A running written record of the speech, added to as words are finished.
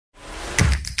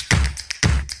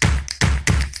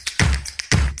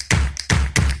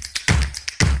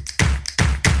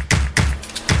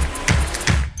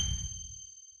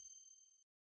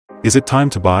Is it time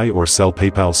to buy or sell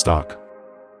PayPal stock?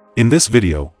 In this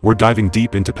video, we're diving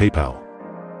deep into PayPal.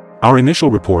 Our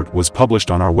initial report was published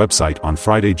on our website on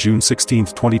Friday, June 16,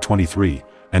 2023,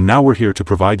 and now we're here to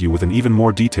provide you with an even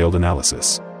more detailed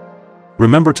analysis.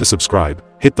 Remember to subscribe,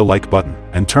 hit the like button,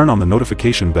 and turn on the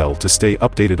notification bell to stay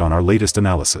updated on our latest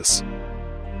analysis.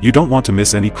 You don't want to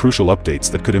miss any crucial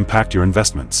updates that could impact your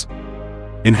investments.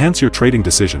 Enhance your trading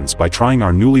decisions by trying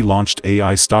our newly launched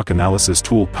AI stock analysis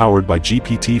tool powered by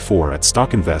GPT-4 at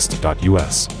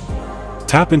StockInvest.us.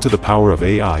 Tap into the power of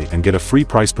AI and get a free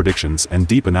price predictions and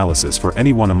deep analysis for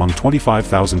anyone among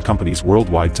 25,000 companies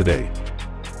worldwide today.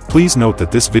 Please note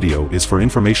that this video is for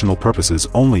informational purposes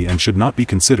only and should not be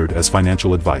considered as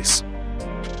financial advice.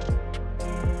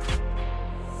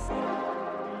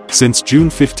 Since June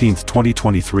 15,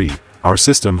 2023, our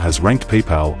system has ranked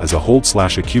PayPal as a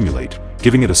hold/accumulate,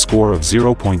 giving it a score of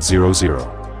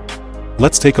 0.00.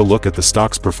 Let's take a look at the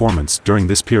stock's performance during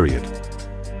this period.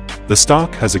 The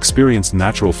stock has experienced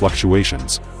natural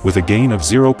fluctuations, with a gain of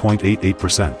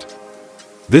 0.88%.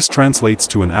 This translates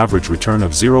to an average return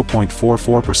of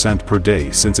 0.44% per day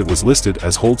since it was listed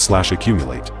as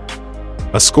hold/accumulate.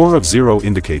 A score of 0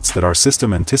 indicates that our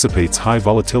system anticipates high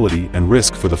volatility and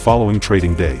risk for the following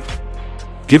trading day.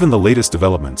 Given the latest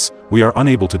developments, we are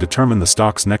unable to determine the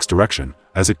stock's next direction,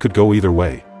 as it could go either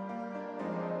way.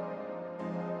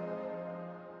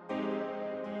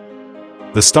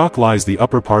 The stock lies the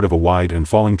upper part of a wide and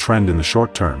falling trend in the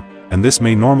short term, and this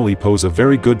may normally pose a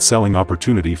very good selling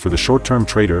opportunity for the short-term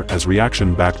trader as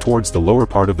reaction back towards the lower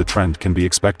part of the trend can be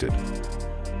expected.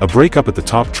 A breakup at the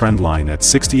top trend line at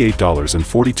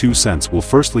 $68.42 will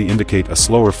firstly indicate a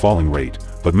slower falling rate,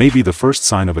 but may be the first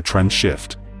sign of a trend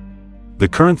shift. The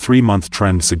current 3-month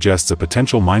trend suggests a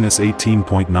potential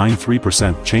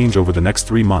 -18.93% change over the next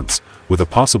 3 months, with a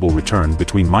possible return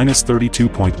between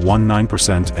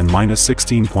 -32.19% and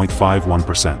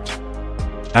 -16.51%.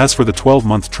 As for the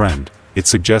 12-month trend, it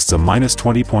suggests a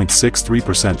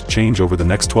 -20.63% change over the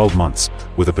next 12 months,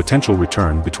 with a potential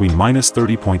return between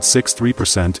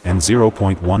 -30.63% and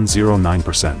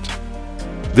 0.109%.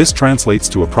 This translates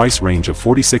to a price range of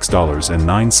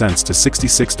 $46.09 to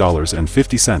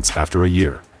 $66.50 after a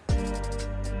year.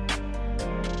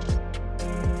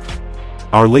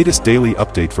 Our latest daily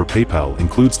update for PayPal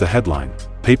includes the headline,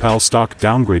 PayPal stock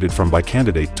downgraded from buy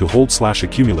candidate to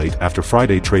hold/accumulate after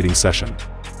Friday trading session.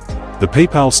 The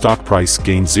PayPal stock price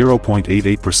gained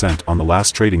 0.88% on the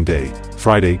last trading day,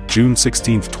 Friday, June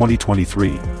 16,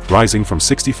 2023, rising from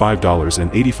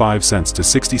 $65.85 to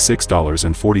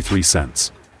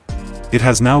 $66.43. It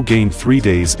has now gained 3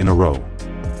 days in a row.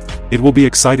 It will be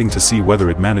exciting to see whether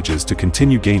it manages to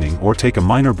continue gaining or take a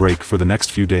minor break for the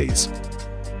next few days.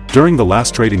 During the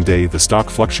last trading day, the stock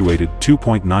fluctuated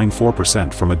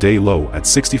 2.94% from a day low at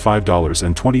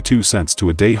 $65.22 to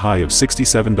a day high of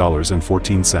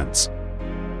 $67.14.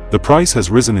 The price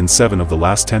has risen in 7 of the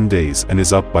last 10 days and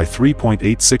is up by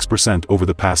 3.86% over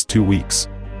the past 2 weeks.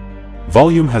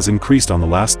 Volume has increased on the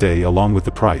last day along with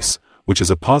the price, which is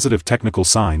a positive technical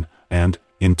sign, and,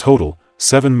 in total,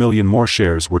 7 million more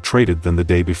shares were traded than the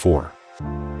day before.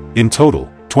 In total,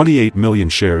 28 million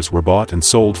shares were bought and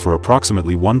sold for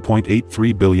approximately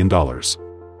 $1.83 billion.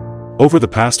 Over the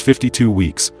past 52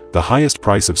 weeks, the highest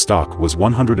price of stock was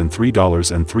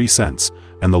 $103.03,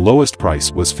 and the lowest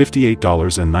price was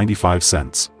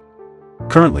 $58.95.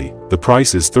 Currently, the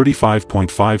price is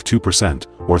 35.52%,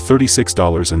 or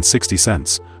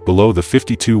 $36.60, below the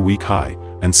 52-week high,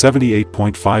 and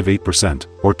 78.58%,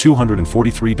 or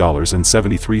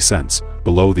 $243.73,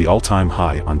 below the all-time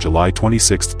high on July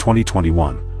 26,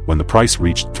 2021, when the price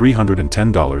reached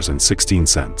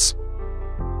 $310.16.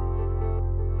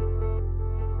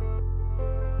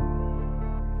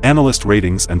 Analyst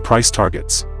ratings and price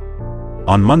targets.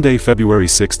 On Monday, February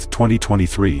 6,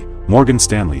 2023, Morgan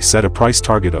Stanley set a price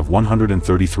target of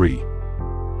 133.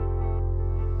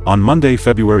 On Monday,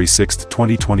 February 6,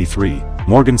 2023,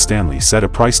 Morgan Stanley set a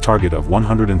price target of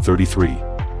 133.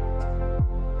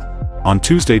 On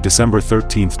Tuesday, December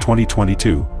 13,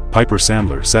 2022, Piper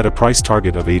Sandler set a price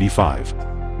target of 85.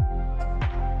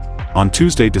 On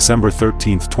Tuesday, December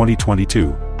 13,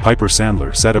 2022, Piper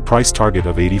Sandler set a price target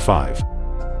of 85.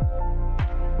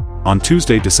 On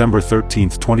Tuesday, December 13,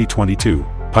 2022,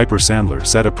 Piper Sandler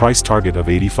set a price target of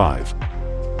 85.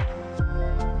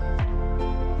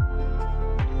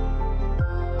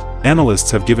 Analysts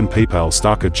have given PayPal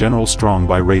stock a general strong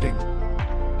buy rating.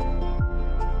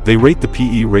 They rate the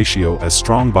PE ratio as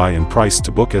strong buy and price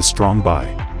to book as strong buy.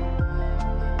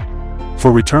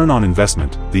 For return on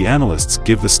investment, the analysts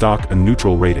give the stock a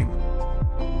neutral rating.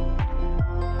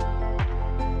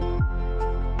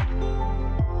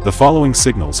 The The following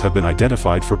signals have been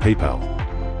identified for PayPal.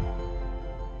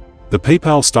 The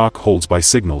PayPal stock holds buy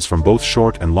signals from both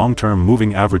short and long-term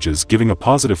moving averages, giving a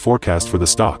positive forecast for the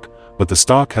stock, but the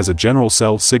stock has a general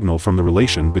sell signal from the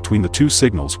relation between the two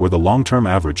signals where the long-term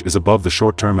average is above the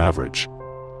short-term average.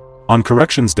 On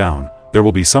corrections down, there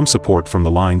will be some support from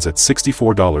the lines at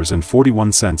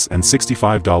 $64.41 and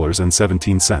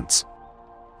 $65.17.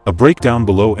 A breakdown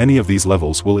below any of these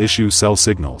levels will issue sell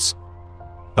signals.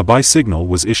 A buy signal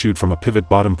was issued from a pivot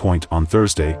bottom point on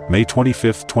Thursday, May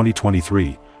 25,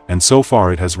 2023, and so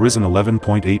far it has risen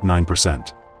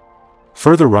 11.89%.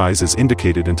 Further rise is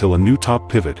indicated until a new top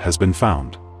pivot has been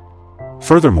found.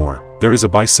 Furthermore, there is a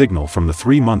buy signal from the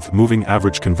 3-month moving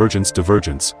average convergence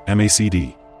divergence,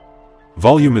 MACD.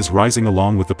 Volume is rising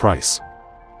along with the price.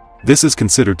 This is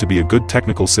considered to be a good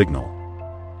technical signal.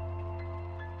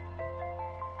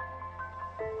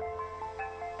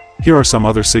 Here are some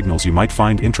other signals you might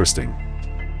find interesting.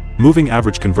 Moving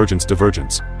average convergence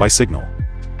divergence, buy signal.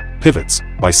 Pivots,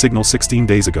 buy signal 16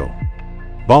 days ago.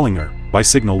 Bollinger, buy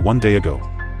signal 1 day ago.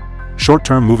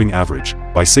 Short-term moving average,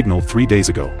 buy signal 3 days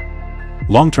ago.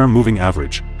 Long-term moving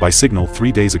average, buy signal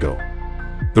 3 days ago.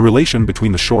 The relation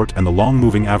between the short and the long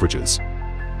moving averages.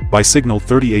 Buy signal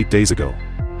 38 days ago.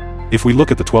 If we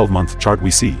look at the 12-month chart, we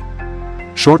see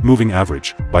short moving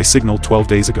average, buy signal 12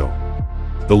 days ago.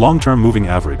 The long-term moving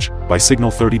average, buy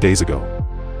signal 30 days ago.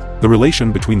 The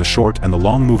relation between the short and the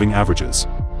long moving averages.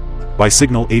 Buy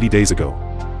signal 80 days ago.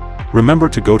 Remember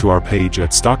to go to our page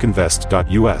at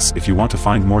StockInvest.us if you want to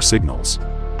find more signals.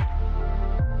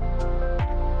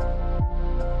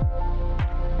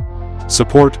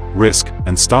 Support, risk,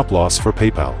 and stop loss for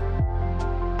PayPal.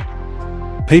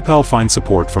 PayPal finds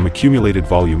support from accumulated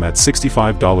volume at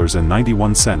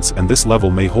 $65.91, and this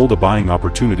level may hold a buying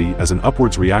opportunity as an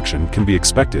upwards reaction can be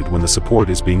expected when the support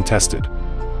is being tested.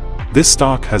 This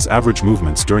stock has average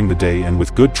movements during the day, and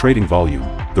with good trading volume,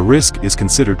 the risk is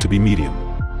considered to be medium.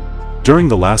 During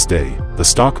the last day, the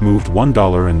stock moved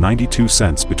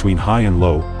 $1.92 between high and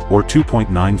low, or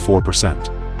 2.94%.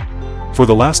 For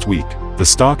the last week, the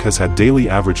stock has had daily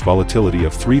average volatility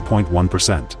of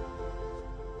 3.1%.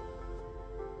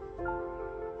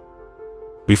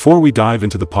 Before we dive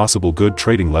into the possible good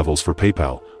trading levels for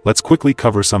PayPal, let's quickly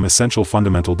cover some essential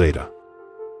fundamental data.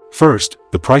 First,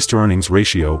 the price-to-earnings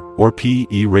ratio, or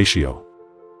PE ratio.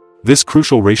 This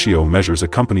crucial ratio measures a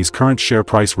company's current share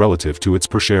price relative to its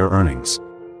per-share earnings.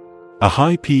 A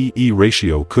high PE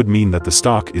ratio could mean that the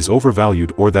stock is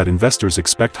overvalued or that investors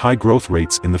expect high growth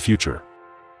rates in the future.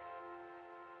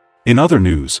 In other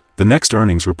news, the next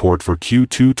earnings report for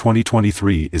Q2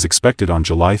 2023 is expected on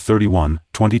July 31,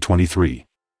 2023.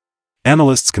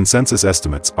 Analysts' consensus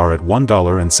estimates are at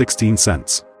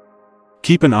 $1.16.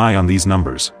 Keep an eye on these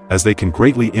numbers, as they can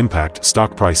greatly impact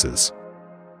stock prices.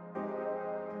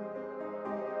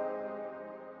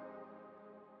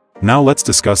 Now let's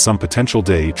discuss some potential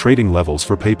day trading levels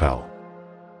for PayPal.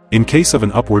 In case of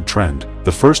an upward trend,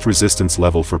 the first resistance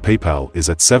level for PayPal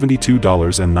is at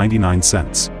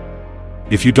 $72.99.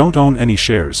 If you don't own any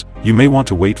shares, you may want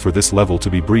to wait for this level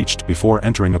to be breached before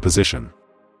entering a position.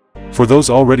 For those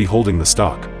already holding the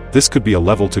stock, this could be a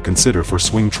level to consider for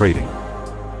swing trading.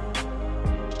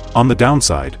 On the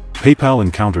downside, PayPal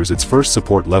encounters its first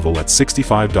support level at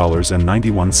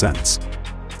 $65.91.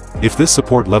 If this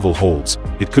support level holds,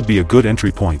 it could be a good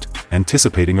entry point,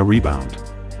 anticipating a rebound.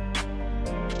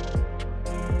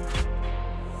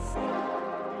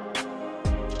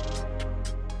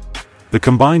 The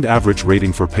combined average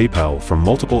rating for PayPal from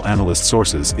multiple analyst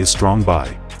sources is strong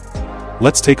buy.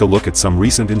 Let's take a look at some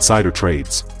recent insider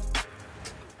trades.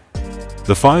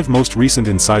 The 5 most recent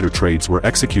insider trades were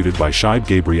executed by Shaib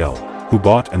Gabriel, who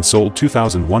bought and sold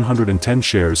 2,110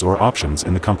 shares or options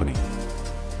in the company.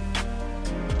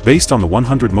 Based on the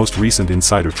 100 most recent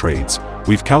insider trades,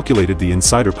 we've calculated the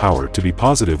insider power to be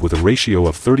positive with a ratio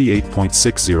of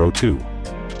 38.602.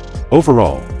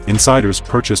 Overall, insiders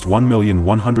purchased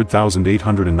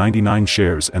 1,100,899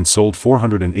 shares and sold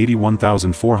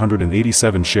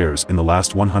 481,487 shares in the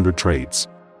last 100 trades.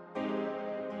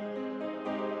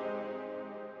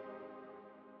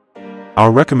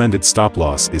 Our recommended stop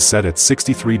loss is set at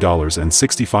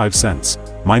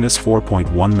 $63.65, minus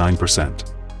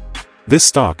 4.19%. This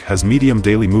stock has medium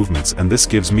daily movements, and this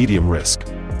gives medium risk.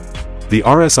 The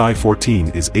RSI 14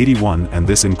 is 81, and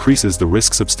this increases the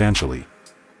risk substantially.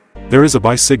 There is a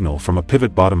buy signal from a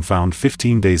pivot bottom found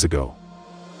 15 days ago.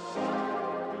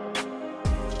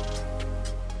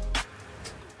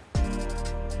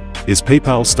 Is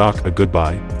PayPal stock a good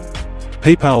buy?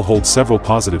 PayPal holds several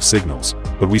positive signals,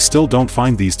 but we still don't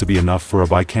find these to be enough for a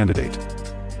buy candidate.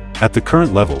 At the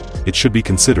current level, it should be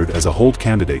considered as a hold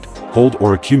candidate, hold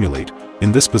or accumulate,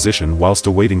 in this position whilst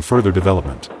awaiting further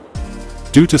development.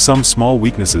 Due to some small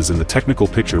weaknesses in the technical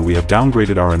picture, we have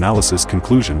downgraded our analysis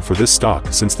conclusion for this stock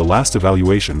since the last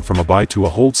evaluation from a buy to a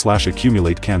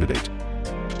hold/accumulate candidate.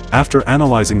 After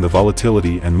analyzing the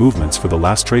volatility and movements for the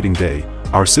last trading day,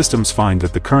 our systems find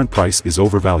that the current price is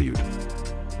overvalued.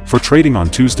 For trading on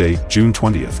Tuesday, June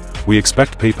 20th, we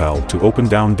expect PayPal to open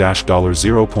down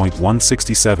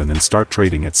 $0.167 and start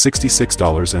trading at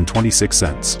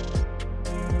 $66.26.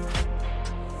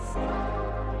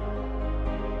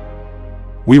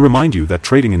 We remind you that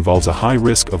trading involves a high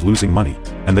risk of losing money,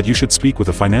 and that you should speak with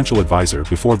a financial advisor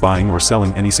before buying or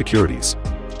selling any securities.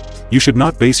 You should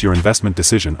not base your investment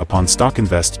decision upon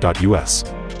StockInvest.us.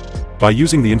 By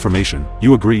using the information,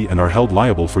 you agree and are held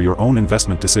liable for your own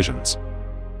investment decisions.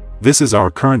 This is our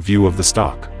current view of the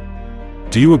stock.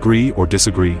 Do you agree or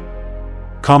disagree?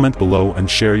 Comment below and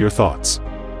share your thoughts.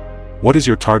 What is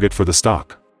your target for the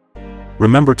stock?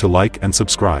 Remember to like and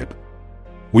subscribe.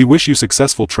 We wish you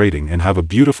successful trading and have a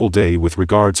beautiful day with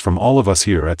regards from all of us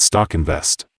here at Stock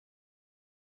Invest.